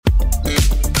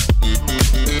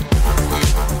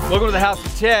Welcome to the House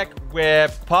of Tech, where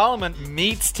Parliament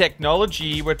meets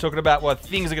technology. We're talking about what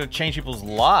things are going to change people's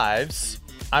lives.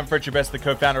 I'm Fred Trebest, the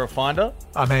co-founder of Finder.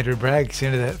 I'm Andrew Bragg,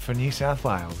 Senator for New South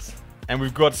Wales. And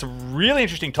we've got some really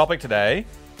interesting topic today.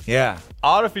 Yeah.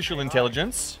 Artificial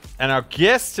intelligence. And our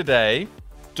guest today,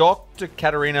 Dr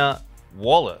Catriona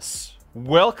Wallace.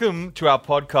 Welcome to our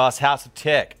podcast, House of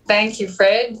Tech. Thank you,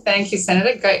 Fred. Thank you,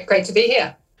 Senator. Great to be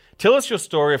here. Tell us your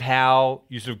story of how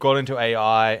you sort of got into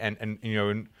AI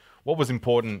and what was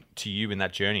important to you in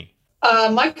that journey.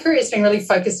 My career has been really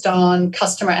focused on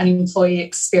customer and employee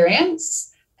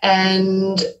experience.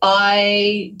 And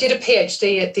I did a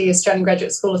PhD at the Australian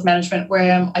Graduate School of Management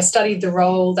where I studied the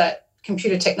role that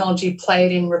computer technology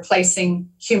played in replacing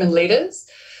human leaders.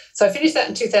 So I finished that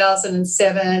in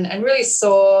 2007 and really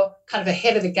saw kind of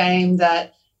ahead of the game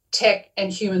that tech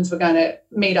and humans were going to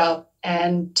meet up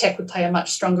and tech would play a much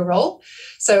stronger role.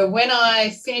 So when I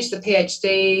finished the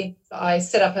PhD, I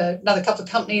set up another couple of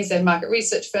companies, a market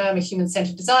research firm, a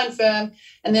human-centered design firm,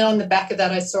 and then on the back of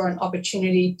that, I saw an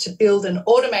opportunity to build an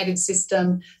automated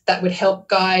system that would help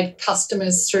guide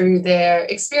customers through their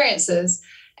experiences.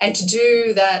 And to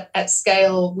do that at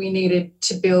scale, we needed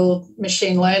to build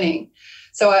machine learning.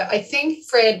 So I think,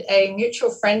 Fred, a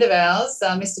mutual friend of ours,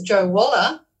 Mr. Joe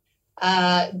Waller,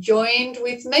 joined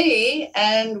with me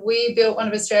and we built one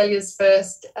of Australia's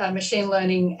first machine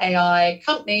learning AI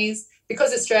companies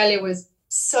because Australia was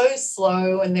so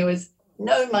slow and there was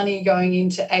no money going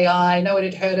into AI. No one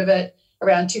had heard of it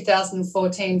around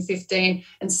 2014, 15,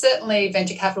 and certainly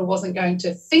venture capital wasn't going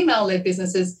to female-led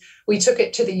businesses. We took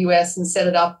it to the US and set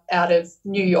it up out of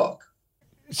New York.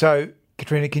 So,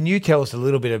 Catriona, can you tell us a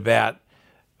little bit about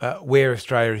where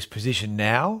Australia is positioned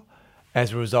now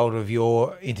as a result of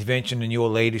your intervention and your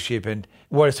leadership, and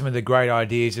what are some of the great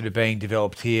ideas that are being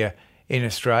developed here in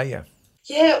Australia?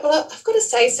 Yeah, well, I've got to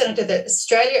say, Senator, that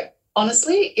Australia,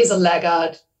 honestly, is a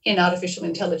laggard in artificial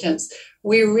intelligence.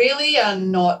 We really are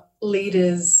not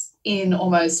leaders in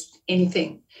almost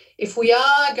anything. If we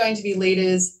are going to be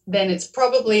leaders, then it's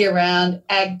probably around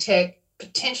ag tech,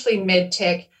 potentially med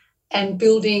tech, and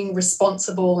building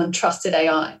responsible and trusted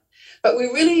AI. But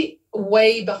we're really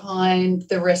way behind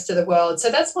the rest of the world.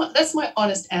 So that's my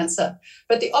honest answer.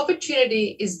 But the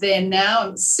opportunity is there now.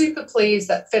 I'm super pleased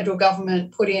that federal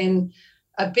government put in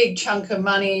a big chunk of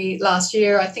money last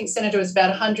year. I think, Senator, it was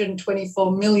about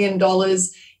 $124 million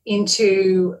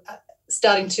into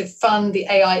starting to fund the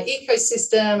AI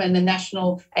ecosystem and the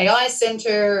National AI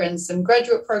Centre and some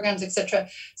graduate programs, etc.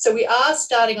 So we are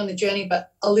starting on the journey,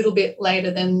 but a little bit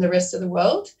later than the rest of the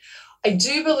world. I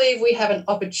do believe we have an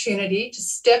opportunity to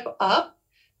step up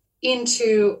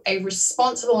into a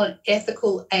responsible and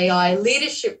ethical AI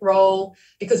leadership role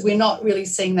because we're not really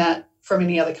seeing that from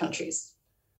any other countries.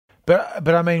 But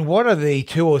I mean, what are the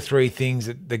 2 or 3 things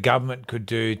that the government could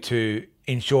do to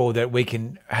ensure that we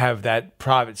can have that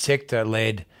private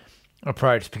sector-led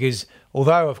approach? Because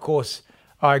although, of course,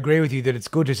 I agree with you that it's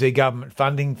good to see government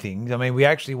funding things, I mean, we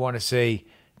actually want to see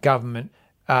government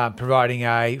providing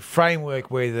a framework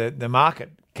where the market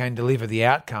can deliver the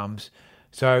outcomes.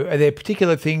 So are there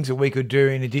particular things that we could do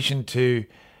in addition to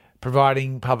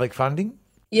providing public funding?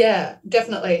 Yeah,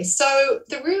 definitely. So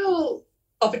the real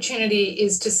opportunity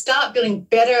is to start building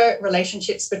better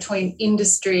relationships between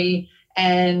industry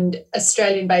and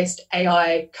Australian-based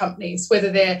AI companies,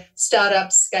 whether they're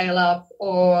startups, scale-up,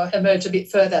 or emerge a bit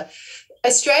further.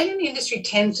 Australian industry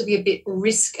tends to be a bit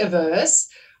risk-averse.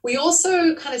 We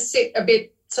also kind of sit a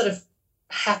bit sort of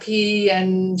happy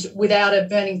and without a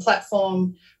burning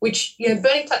platform, which,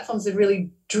 burning platforms have really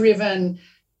driven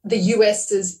the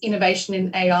US's innovation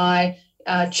in AI,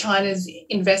 China's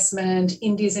investment,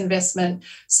 India's investment.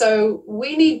 So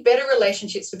we need better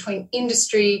relationships between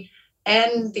industry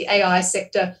and the AI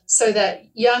sector so that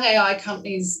young AI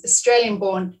companies,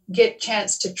 Australian-born, get a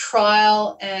chance to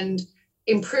trial and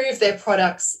improve their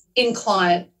products in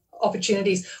client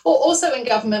opportunities, or also in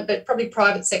government, but probably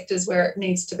private sectors where it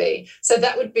needs to be. So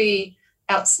that would be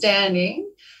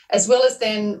outstanding, as well as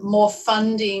then more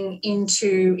funding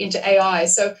into AI.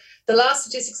 So the last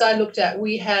statistics I looked at,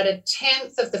 we had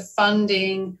 1/10 of the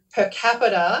funding per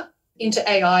capita into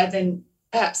AI than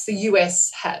perhaps the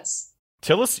US has.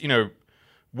 Tell us,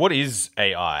 what is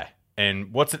AI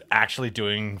and what's it actually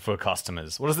doing for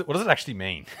customers? What does it actually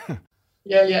mean?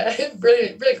 Yeah.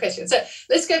 Brilliant question. So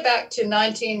let's go back to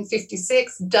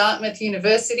 1956, Dartmouth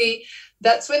University.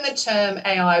 That's when the term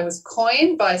AI was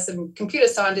coined by some computer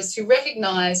scientists who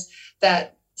recognized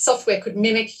that software could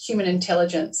mimic human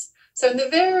intelligence. So in the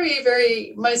very,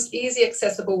 very most easy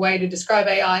accessible way to describe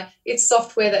AI, it's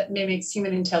software that mimics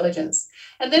human intelligence.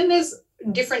 And then there's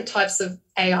different types of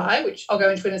AI, which I'll go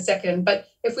into in a second. But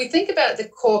if we think about the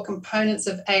core components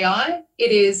of AI,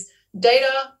 it is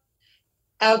data,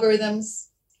 algorithms,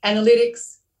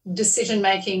 analytics,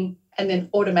 decision-making, and then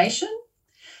automation.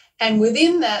 And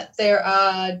within that, there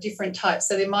are different types.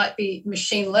 So there might be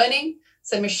machine learning.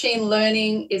 So machine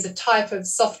learning is a type of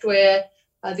software.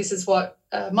 This is what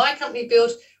my company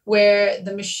built, where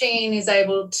the machine is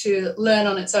able to learn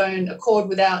on its own accord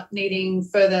without needing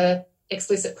further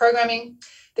explicit programming.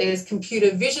 There's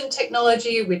computer vision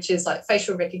technology, which is like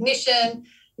facial recognition,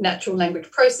 natural language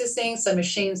processing, so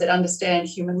machines that understand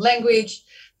human language.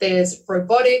 There's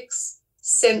robotics,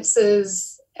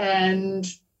 sensors, and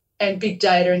big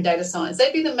data and data science.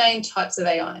 They'd be the main types of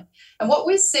AI. And what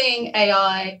we're seeing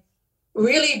AI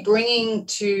really bringing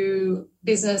to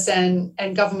business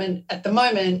and government at the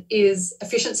moment is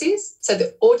efficiencies, so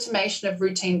the automation of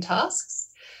routine tasks,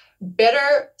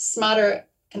 better, smarter,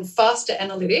 and faster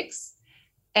analytics,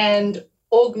 and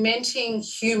augmenting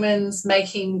humans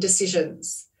making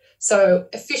decisions. So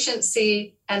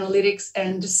efficiency, analytics,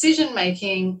 and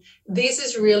decision-making, this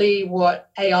is really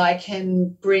what AI can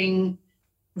bring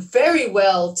very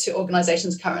well to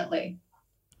organisations currently.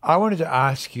 I wanted to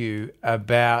ask you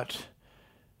about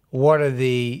what are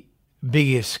the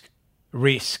biggest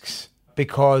risks,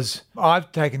 because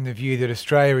I've taken the view that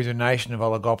Australia is a nation of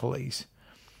oligopolies,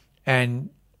 and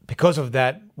because of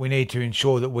that, we need to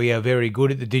ensure that we are very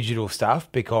good at the digital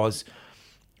stuff, because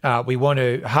we want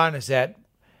to harness that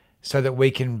so that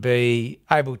we can be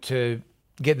able to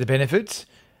get the benefits.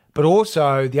 But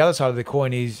also the other side of the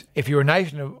coin is, if you're a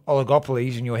nation of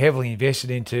oligopolies and you're heavily invested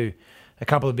into a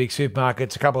couple of big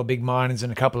supermarkets, a couple of big miners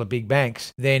and a couple of big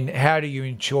banks, then how do you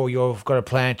ensure you've got a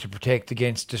plan to protect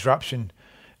against disruption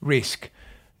risk?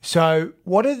 So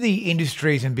what are the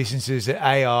industries and businesses that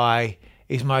AI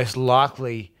is most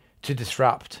likely to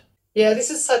disrupt? Yeah,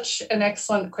 this is such an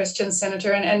excellent question,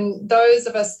 Senator. And those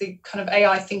of us, the kind of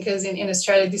AI thinkers in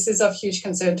Australia, this is of huge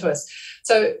concern to us.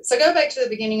 So go back to the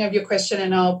beginning of your question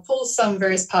and I'll pull some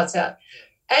various parts out.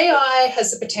 AI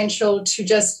has the potential to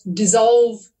just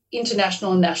dissolve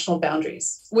international and national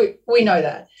boundaries. We know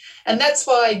that. And that's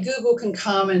why Google can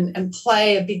come and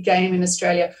play a big game in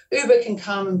Australia. Uber can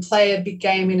come and play a big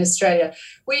game in Australia.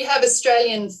 We have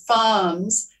Australian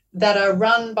farms that are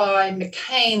run by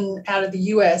McCain out of the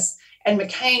US, and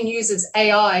McCain uses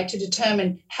AI to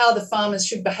determine how the farmers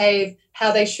should behave,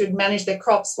 how they should manage their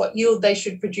crops, what yield they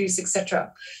should produce,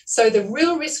 etc. So the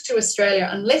real risk to Australia,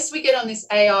 unless we get on this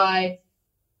AI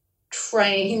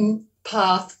train,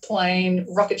 path, plane,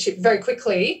 rocket ship very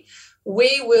quickly,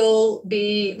 we'll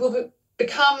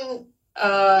become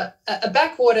a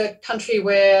backwater country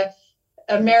where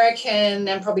American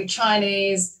and probably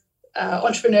Chinese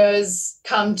entrepreneurs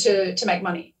come to make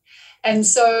money. And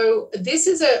so this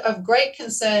is of great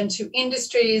concern to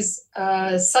industries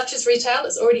such as retail.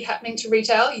 It's already happening to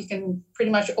retail. You can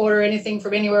pretty much order anything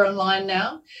from anywhere online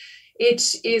now.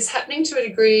 It is happening to a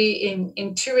degree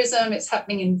in tourism. It's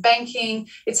happening in banking.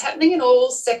 It's happening in all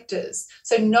sectors.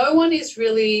 So no one is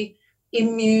really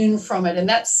immune from it. And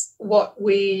that's what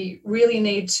we really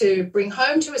need to bring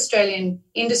home to Australian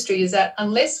industry, is that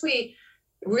unless we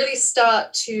really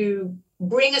start to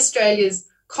bring Australia's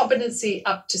competency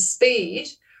up to speed,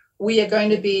 we are going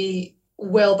to be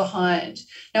well behind.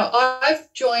 Now,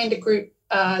 I've joined a group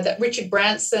that Richard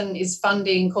Branson is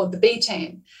funding called the B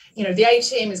Team. You know, the A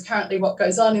Team is currently what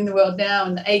goes on in the world now,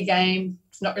 and the A game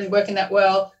is not really working that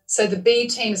well. So the B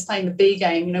Team is playing the B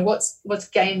game. You know, what's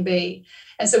game B?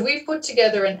 And so we've put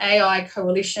together an AI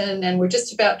coalition, and we're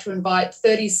just about to invite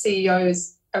 30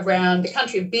 CEOs around the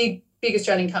country of big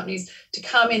Australian companies to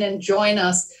come in and join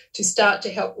us to start to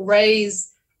help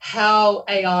raise how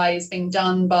AI is being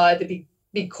done by the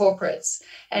big corporates.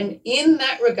 And in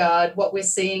that regard, what we're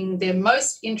seeing their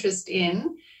most interest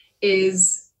in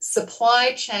is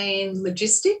supply chain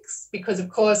logistics, because, of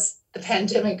course, the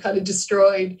pandemic kind of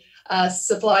destroyed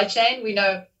supply chain. We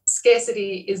know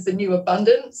scarcity is the new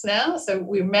abundance now, so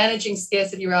we're managing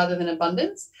scarcity rather than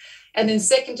abundance. And then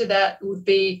second to that would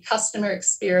be customer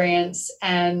experience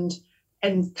and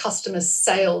customer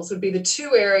sales would be the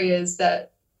two areas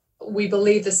that we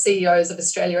believe the CEOs of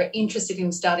Australia are interested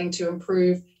in starting to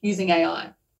improve using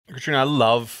AI. Catriona, I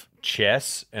love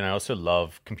chess and I also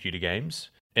love computer games.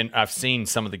 And I've seen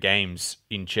some of the games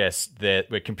in chess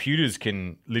where computers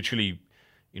can literally,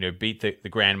 beat the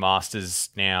grandmasters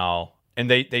now. And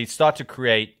they start to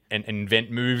create and invent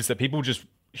moves that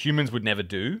humans would never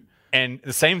do. And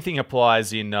the same thing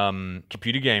applies in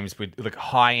computer games with like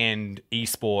high-end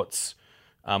esports,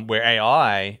 where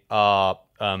AI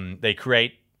they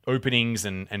create openings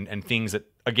and things that,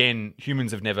 again,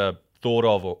 humans have never thought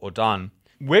of or done.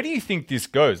 Where do you think this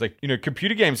goes? Like,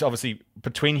 computer games, obviously,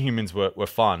 between humans were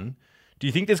fun. Do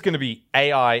you think there's going to be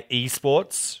AI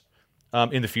esports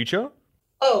in the future?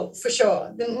 Oh, for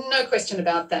sure. No question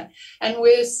about that. And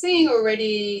we're seeing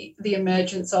already the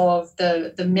emergence of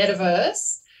the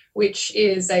Metaverse, which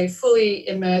is a fully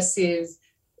immersive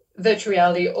virtual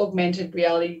reality, augmented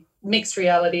reality, mixed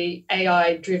reality,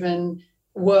 AI-driven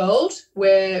world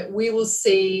where we will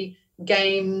see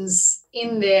games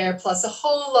in there, plus a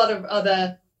whole lot of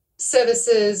other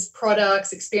services,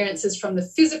 products, experiences from the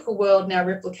physical world now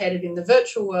replicated in the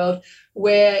virtual world,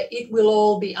 where it will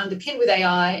all be underpinned with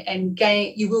AI and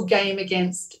you will game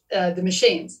against the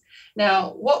machines.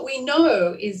 Now, what we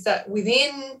know is that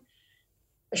within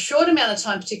a short amount of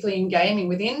time, particularly in gaming,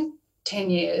 within 10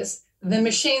 years, the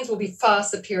machines will be far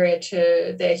superior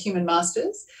to their human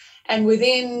masters. And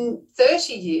within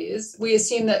 30 years, we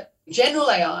assume that general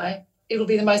AI, it'll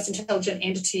be the most intelligent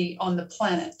entity on the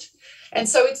planet. And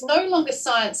so it's no longer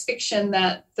science fiction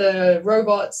that the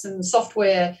robots and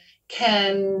software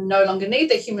can no longer need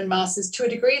their human masters. To a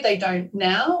degree, they don't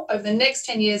now. Over the next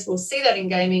 10 years, we'll see that in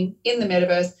gaming, in the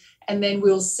metaverse, and then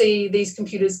we'll see these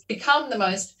computers become the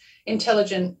most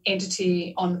intelligent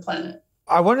entity on the planet.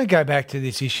 I want to go back to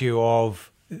this issue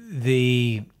of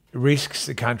the risks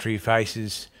the country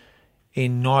faces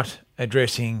in not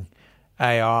addressing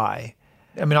AI.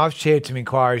 I mean, I've shared some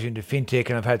inquiries into fintech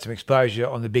and I've had some exposure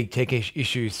on the big tech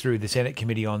issues through the Senate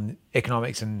Committee on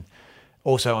Economics and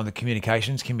also on the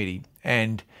Communications Committee.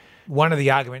 And one of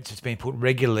the arguments that's been put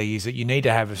regularly is that you need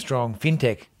to have a strong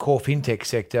core fintech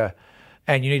sector,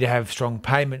 and you need to have strong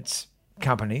payments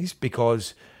companies,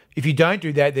 because if you don't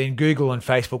do that, then Google and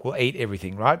Facebook will eat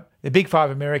everything, right? The big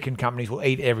five American companies will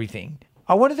eat everything.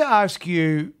 I wanted to ask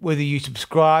you whether you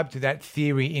subscribe to that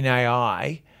theory in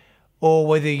AI, or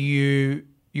whether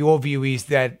your view is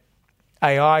that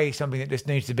AI is something that just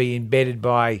needs to be embedded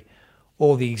by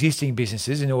all the existing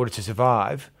businesses in order to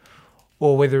survive,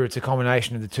 or whether it's a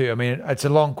combination of the two. I mean, it's a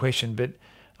long question, but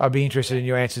I'd be interested in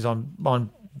your answers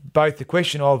on both the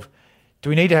question of, do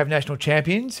we need to have national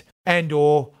champions, and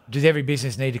or does every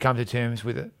business need to come to terms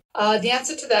with it? The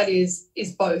answer to that is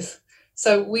both.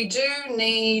 So we do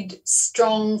need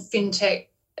strong fintech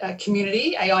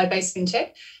community, AI-based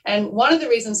fintech. And one of the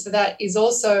reasons for that is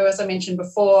also, as I mentioned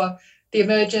before, the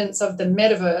emergence of the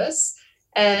Metaverse.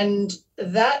 And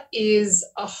that is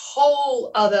a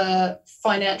whole other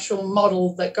financial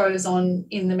model that goes on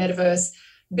in the Metaverse,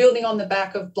 building on the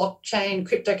back of blockchain,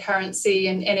 cryptocurrency,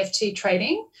 and NFT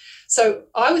trading. So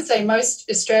I would say most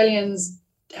Australians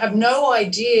have no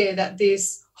idea that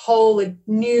this whole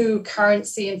new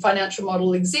currency and financial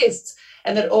model exists,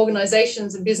 and that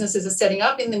organizations and businesses are setting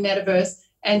up in the Metaverse.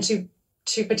 And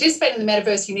to participate in the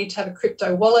Metaverse, you need to have a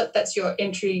crypto wallet. That's your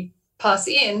entry pass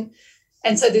in.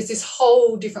 And so there's this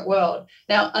whole different world.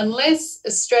 Now, unless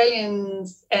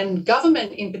Australians and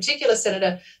government in particular,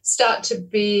 Senator, start to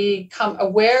become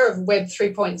aware of Web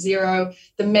 3.0,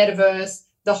 the Metaverse,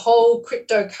 the whole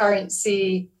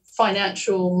cryptocurrency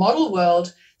financial model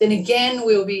world, then again,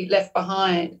 we'll be left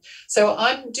behind. So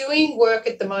I'm doing work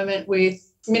at the moment with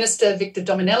Minister Victor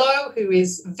Dominello, who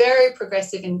is very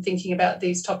progressive in thinking about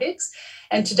these topics.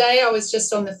 And today I was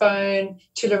just on the phone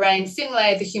to Lorraine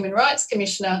Finlay, the Human Rights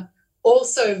Commissioner,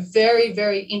 also very,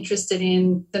 very interested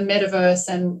in the Metaverse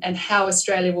and how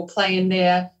Australia will play in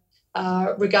there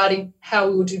regarding how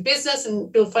we will do business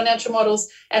and build financial models,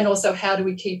 and also how do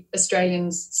we keep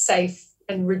Australians safe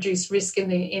and reduce risk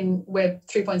in Web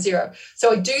 3.0.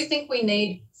 So I do think we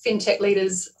need fintech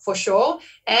leaders for sure,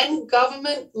 and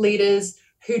government leaders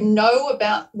who know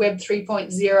about Web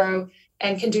 3.0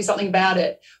 and can do something about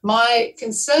it. My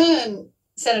concern,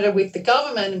 Senator, with the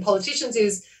government and politicians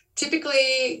is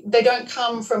typically they don't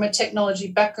come from a technology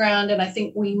background, and I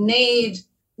think we need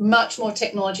much more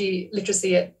technology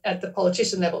literacy at the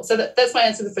politician level. So that's my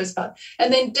answer to the first part.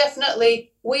 And then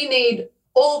definitely we need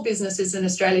all businesses in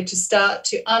Australia to start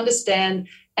to understand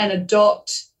and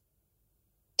adopt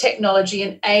technology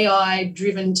and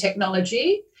AI-driven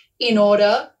technology in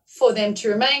order for them to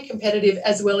remain competitive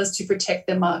as well as to protect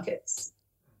their markets.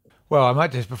 Well, I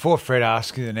might just, before Fred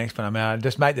asks you the next one, I'll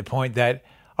just make the point that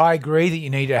I agree that you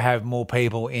need to have more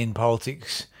people in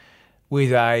politics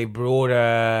with a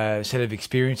broader set of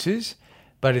experiences,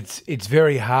 but it's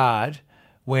very hard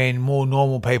when more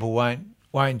normal people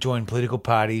won't join political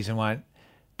parties and won't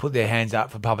put their hands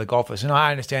up for public office. And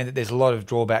I understand that there's a lot of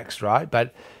drawbacks, right?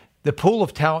 But the pool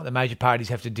of talent that major parties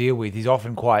have to deal with is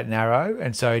often quite narrow,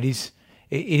 and so it is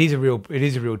a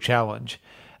real challenge.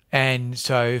 And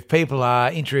so if people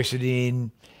are interested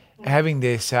in having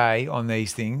their say on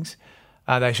these things,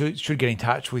 they should get in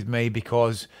touch with me,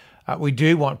 because we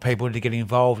do want people to get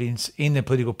involved in the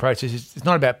political process. It's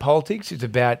not about politics. It's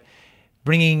about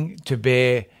bringing to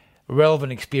bear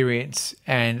relevant experience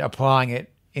and applying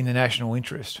it in the national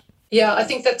interest. Yeah, I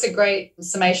think that's a great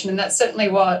summation, and that's certainly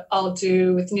what I'll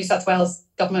do with New South Wales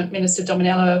Government Minister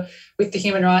Dominello, with the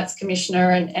Human Rights Commissioner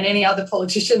and any other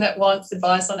politician that wants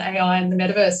advice on AI and the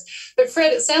metaverse. But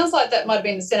Fred, it sounds like that might have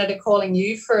been the Senator calling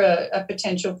you for a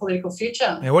potential political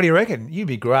future. Now, what do you reckon? You'd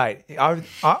be great.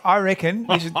 I reckon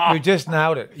we just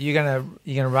nailed it. You're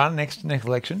gonna run next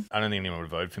election? I don't think anyone would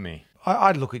vote for me.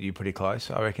 I'd look at you pretty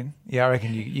close, I reckon. Yeah, I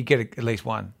reckon you get at least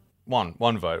one.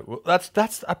 One vote. Well,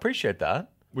 that's I appreciate that.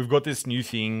 We've got this new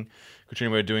thing,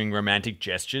 Catriona, we're doing romantic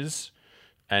gestures.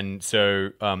 And so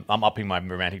I'm upping my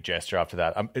romantic gesture after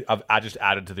that. I just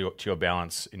added to your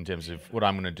balance in terms of what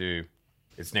I'm going to do.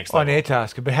 It's next level. An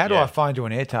Airtasker. But how do I find you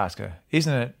an Airtasker?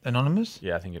 Isn't it anonymous?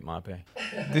 Yeah, I think it might be.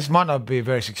 This might not be a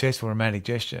very successful romantic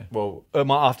gesture. Well,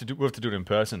 we'll have to do it in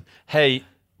person. Hey,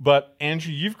 but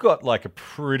Andrew, you've got like a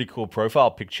pretty cool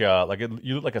profile picture. Like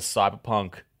you look like a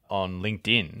cyberpunk on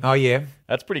LinkedIn. Oh yeah,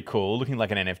 that's pretty cool. Looking like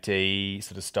an NFT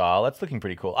sort of style. That's looking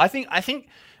pretty cool. I think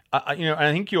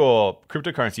your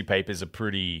cryptocurrency papers are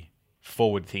pretty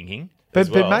forward thinking. But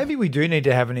maybe we do need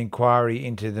to have an inquiry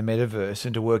into the metaverse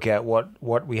and to work out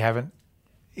what we haven't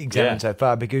examined so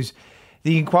far, because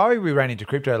the inquiry we ran into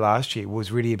crypto last year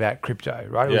was really about crypto,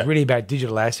 right? It was really about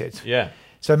digital assets. Yeah.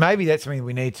 So maybe that's something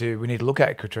we need to look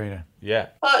at, Catriona. Yeah.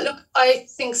 Look, I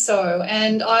think so.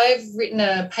 And I've written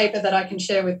a paper that I can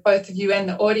share with both of you and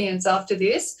the audience after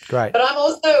this. Great. But I'm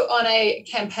also on a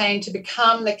campaign to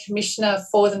become the Commissioner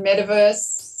for the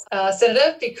Metaverse,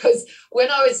 Senator, because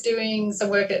when I was doing some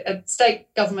work at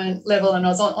state government level and I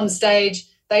was on stage,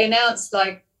 they announced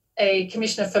like a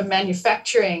Commissioner for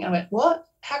Manufacturing. I went, what?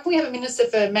 How can we have a Minister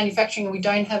for Manufacturing and we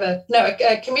don't have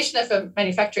a Commissioner for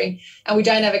Manufacturing and we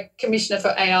don't have a Commissioner for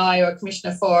AI or a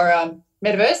Commissioner for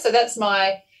Metaverse? So that's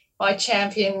my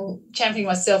championing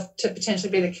myself to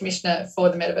potentially be the Commissioner for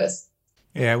the Metaverse.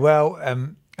 Yeah, well,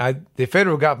 the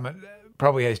federal government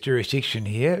probably has jurisdiction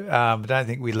here, but I don't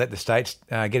think we let the states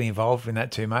get involved in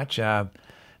that too much.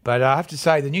 But I have to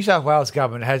say the New South Wales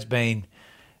government has been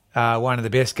one of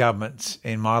the best governments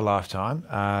in my lifetime.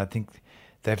 I think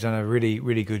they've done a really,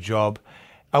 really good job.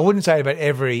 I wouldn't say about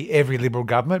every Liberal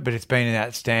government, but it's been an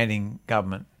outstanding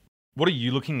government. What are you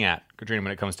looking at, Catriona,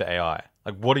 when it comes to AI?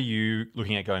 Like, what are you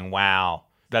looking at going, wow,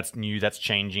 that's new, that's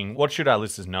changing? What should our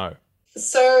listeners know?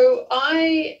 So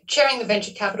chairing the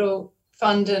Venture Capital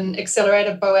Fund and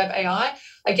Accelerator BOAB AI,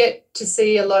 I get to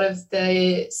see a lot of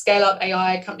the scale-up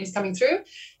AI companies coming through,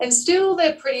 and still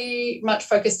they're pretty much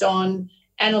focused on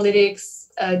analytics,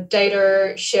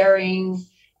 data sharing,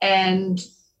 and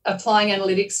applying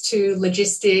analytics to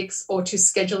logistics or to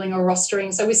scheduling or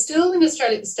rostering. So we're still in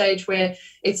Australia at the stage where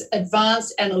it's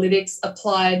advanced analytics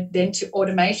applied then to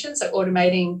automation, so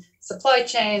automating supply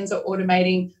chains or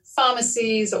automating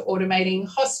pharmacies or automating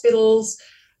hospitals,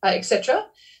 etc.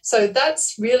 So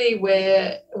that's really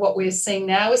what we're seeing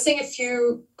now. We're seeing a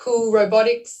few cool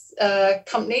robotics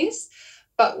companies,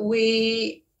 but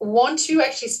we want to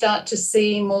actually start to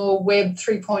see more Web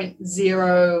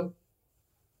 3.0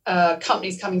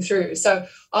 companies coming through. So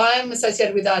I'm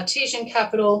associated with Artesian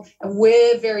Capital, and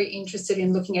we're very interested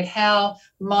in looking at how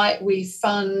might we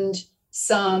fund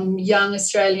some young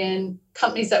Australian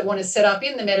companies that want to set up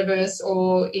in the metaverse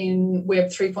or in Web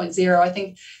 3.0. I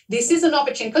think this is an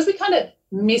opportunity because we kind of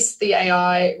missed the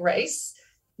AI race.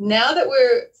 Now that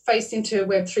we're faced into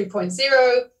Web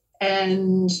 3.0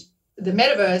 and the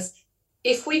metaverse,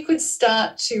 if we could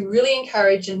start to really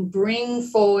encourage and bring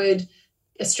forward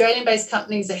Australian-based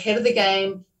companies ahead of the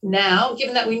game now,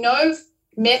 given that we know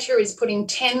Meta is putting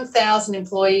 10,000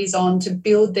 employees on to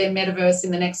build their metaverse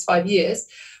in the next 5 years,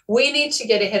 we need to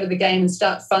get ahead of the game and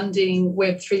start funding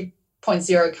Web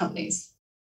 3.0 companies.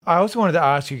 I also wanted to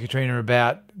ask you, Catriona,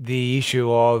 about the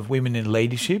issue of women in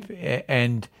leadership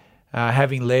and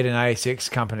having led an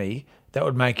ASX company, that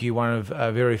would make you one of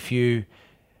very few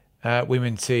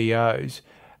women CEOs.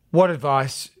 What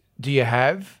advice do you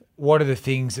have? What are the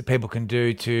things that people can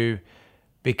do to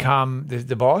become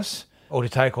the boss or to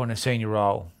take on a senior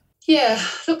role? Yeah,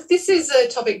 look, this is a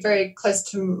topic very close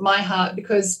to my heart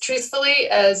because truthfully,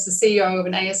 as the CEO of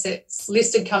an ASX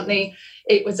listed company,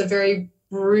 it was a very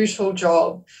brutal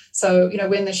job. So,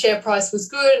 when the share price was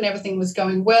good and everything was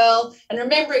going well, and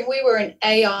remembering we were an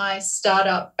AI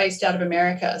startup based out of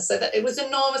America, so that it was an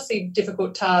enormously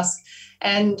difficult task.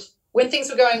 And when things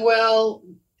were going well,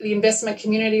 the investment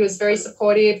community was very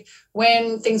supportive.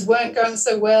 When things weren't going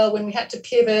so well, when we had to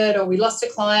pivot or we lost a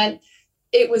client,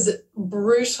 it was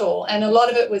brutal, and a lot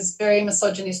of it was very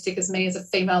misogynistic as me as a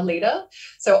female leader.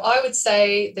 So I would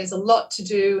say there's a lot to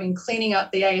do in cleaning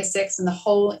up the ASX and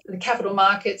the capital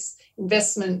markets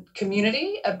investment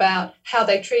community about how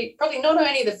they treat probably not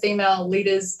only the female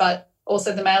leaders but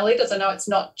also the male leaders. I know it's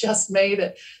not just me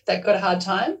that got a hard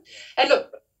time. And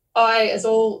look, I, as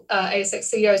all ASX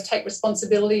CEOs, take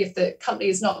responsibility. If the company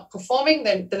is not performing,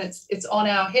 then it's on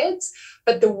our heads.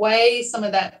 But the way some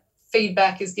of that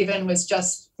feedback is given was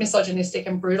just misogynistic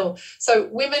and brutal. So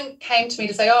women came to me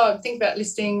to say, oh, I'm thinking about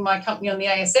listing my company on the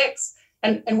ASX.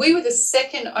 And we were the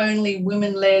second only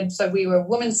women-led, so we were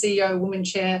woman CEO, woman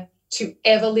chair, to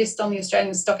ever list on the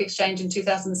Australian Stock Exchange in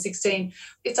 2016.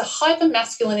 It's a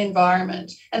hyper-masculine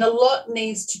environment, and a lot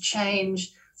needs to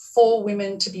change for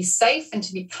women to be safe and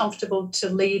to be comfortable to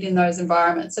lead in those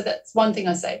environments. So that's one thing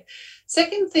I say.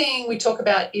 Second thing we talk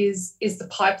about is the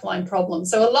pipeline problem.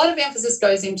 So a lot of emphasis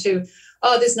goes into,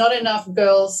 oh, there's not enough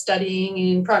girls studying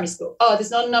in primary school. Oh,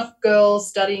 there's not enough girls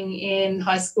studying in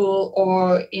high school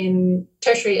or in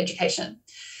tertiary education.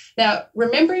 Now,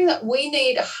 remembering that we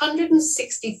need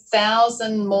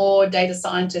 160,000 more data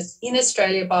scientists in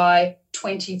Australia by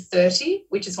 2030,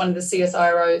 which is one of the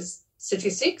CSIRO's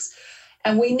statistics,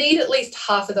 and we need at least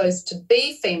half of those to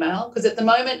be female, because at the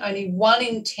moment only 1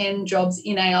 in 10 jobs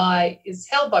in AI is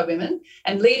held by women,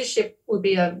 and leadership would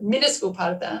be a minuscule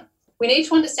part of that. We need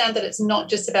to understand that it's not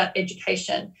just about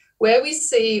education. Where we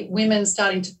see women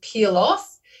starting to peel off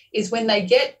is when they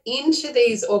get into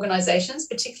these organisations,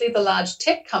 particularly the large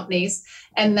tech companies,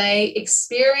 and they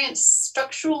experience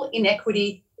structural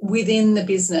inequity within the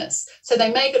business. So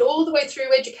they make it all the way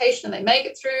through education, and they make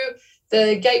it through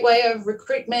the gateway of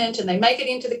recruitment, and they make it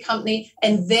into the company,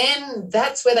 and then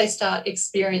that's where they start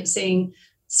experiencing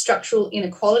structural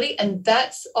inequality, and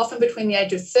that's often between the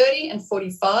age of 30 and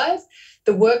 45.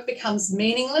 The work becomes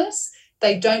meaningless.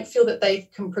 They don't feel that they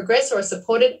can progress or are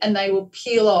supported, and they will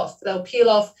peel off. They'll peel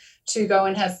off to go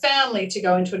and have family, to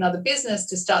go into another business,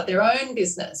 to start their own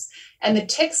business. And the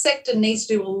tech sector needs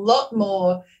to do a lot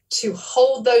more to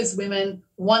hold those women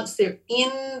once they're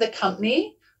in the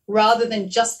company, rather than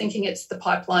just thinking it's the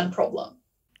pipeline problem.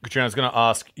 Catriona, I was going to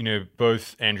ask,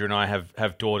 both Andrew and I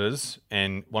have daughters,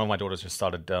 and one of my daughters just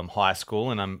started high school,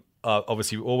 and I'm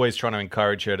obviously always trying to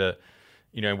encourage her to,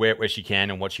 where she can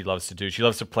and what she loves to do. She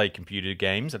loves to play computer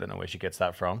games. I don't know where she gets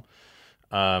that from.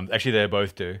 Actually, they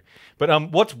both do.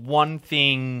 But what's one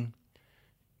thing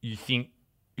you think,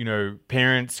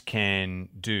 parents can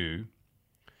do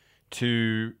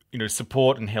to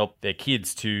support and help their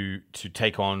kids to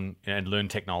take on and learn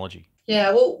technology?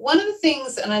 Yeah, well, one of the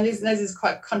things, and I know this is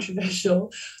quite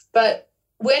controversial, but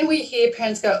when we hear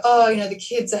parents go, oh, the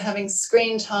kids are having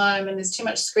screen time and there's too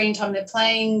much screen time, they're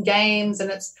playing games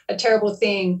and it's a terrible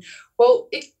thing. Well,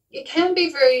 it can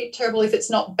be very terrible if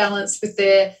it's not balanced with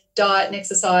their diet and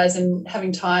exercise and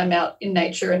having time out in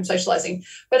nature and socialising.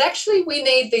 But actually, we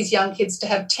need these young kids to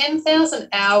have 10,000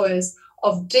 hours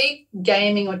of deep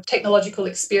gaming or technological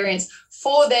experience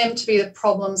for them to be the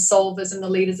problem solvers and the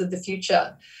leaders of the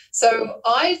future. So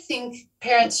I think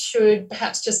parents should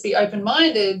perhaps just be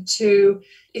open-minded to,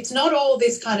 it's not all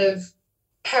this kind of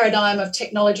paradigm of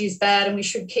technology is bad and we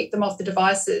should keep them off the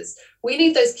devices. We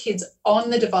need those kids on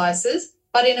the devices,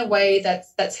 but in a way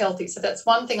that's healthy. So that's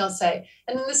one thing I'll say.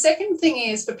 And then the second thing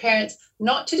is for parents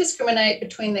not to discriminate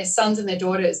between their sons and their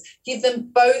daughters. Give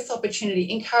them both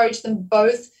opportunity. Encourage them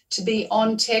both to be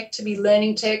on tech, to be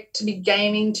learning tech, to be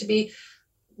gaming, to be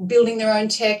building their own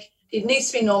tech. It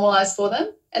needs to be normalised for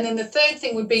them. And then the third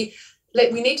thing would be,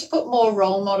 we need to put more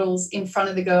role models in front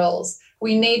of the girls.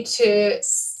 We need to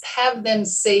have them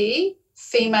see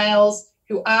females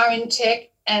who are in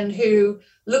tech and who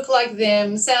look like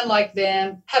them, sound like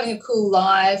them, having a cool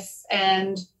life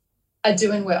and are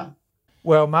doing well.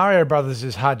 Well, Mario Brothers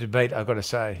is hard to beat, I've got to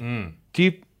say. Do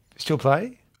you still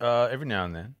play? Every now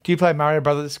and then. Do you play Mario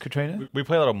Brothers, Catriona? We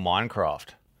play a lot of Minecraft.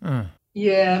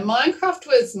 Yeah, Minecraft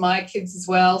was my kids as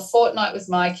well. Fortnite was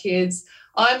my kids.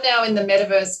 I'm now in the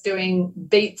Metaverse doing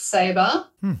Beat Saber.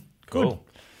 Cool.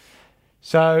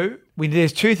 So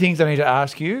there's two things I need to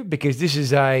ask you, because this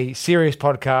is a serious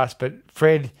podcast, but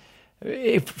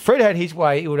if Fred had his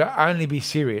way, it would only be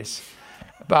serious.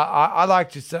 But I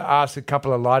like to ask a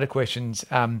couple of lighter questions,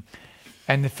 and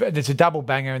it's a double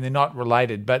banger and they're not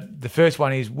related. But the first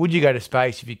one is, would you go to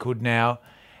space if you could now?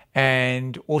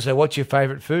 And also, what's your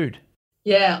favourite food?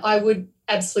 Yeah, I would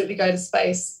absolutely go to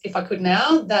space if I could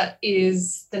now. That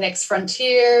is the next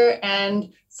frontier.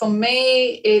 And for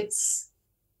me, it's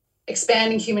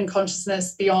expanding human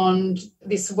consciousness beyond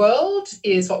this world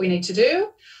is what we need to do.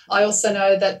 I also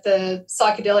know that the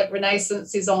psychedelic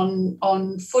renaissance is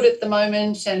on foot at the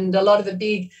moment, and a lot of the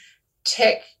big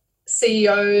tech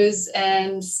CEOs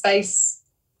and space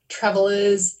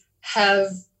travelers have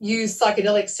used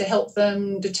psychedelics to help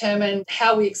them determine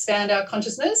how we expand our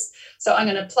consciousness. So I'm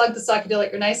going to plug the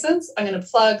psychedelic renaissance. I'm going to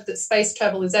plug that space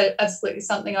travel is absolutely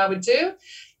something I would do.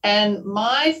 And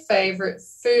my favourite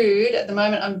food at the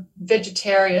moment, I'm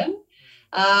vegetarian,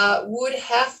 would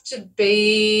have to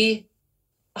be,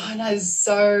 I know it's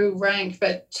so rank,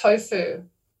 but tofu.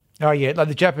 Oh, yeah, like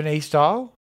the Japanese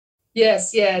style?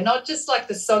 Yes, yeah, not just like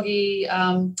the soggy,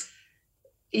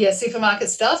 supermarket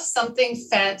stuff, something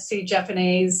fancy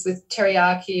Japanese with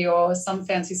teriyaki or some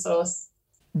fancy sauce.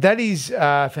 That is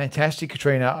fantastic,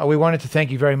 Catriona. We wanted to thank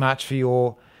you very much for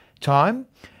your time.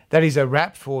 That is a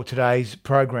wrap for today's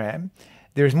program.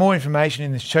 There is more information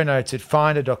in the show notes at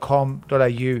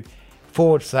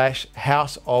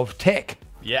finder.com.au/House of Tech.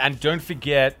 Yeah, and don't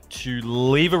forget to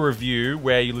leave a review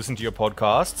where you listen to your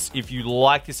podcasts. If you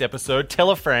like this episode,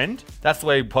 tell a friend. That's the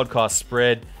way podcasts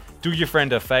spread. Do your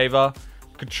friend a favor.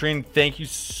 Catriona, thank you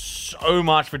so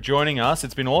much for joining us.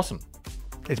 It's been awesome.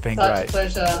 It's been Such great. a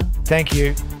pleasure. Thank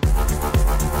you.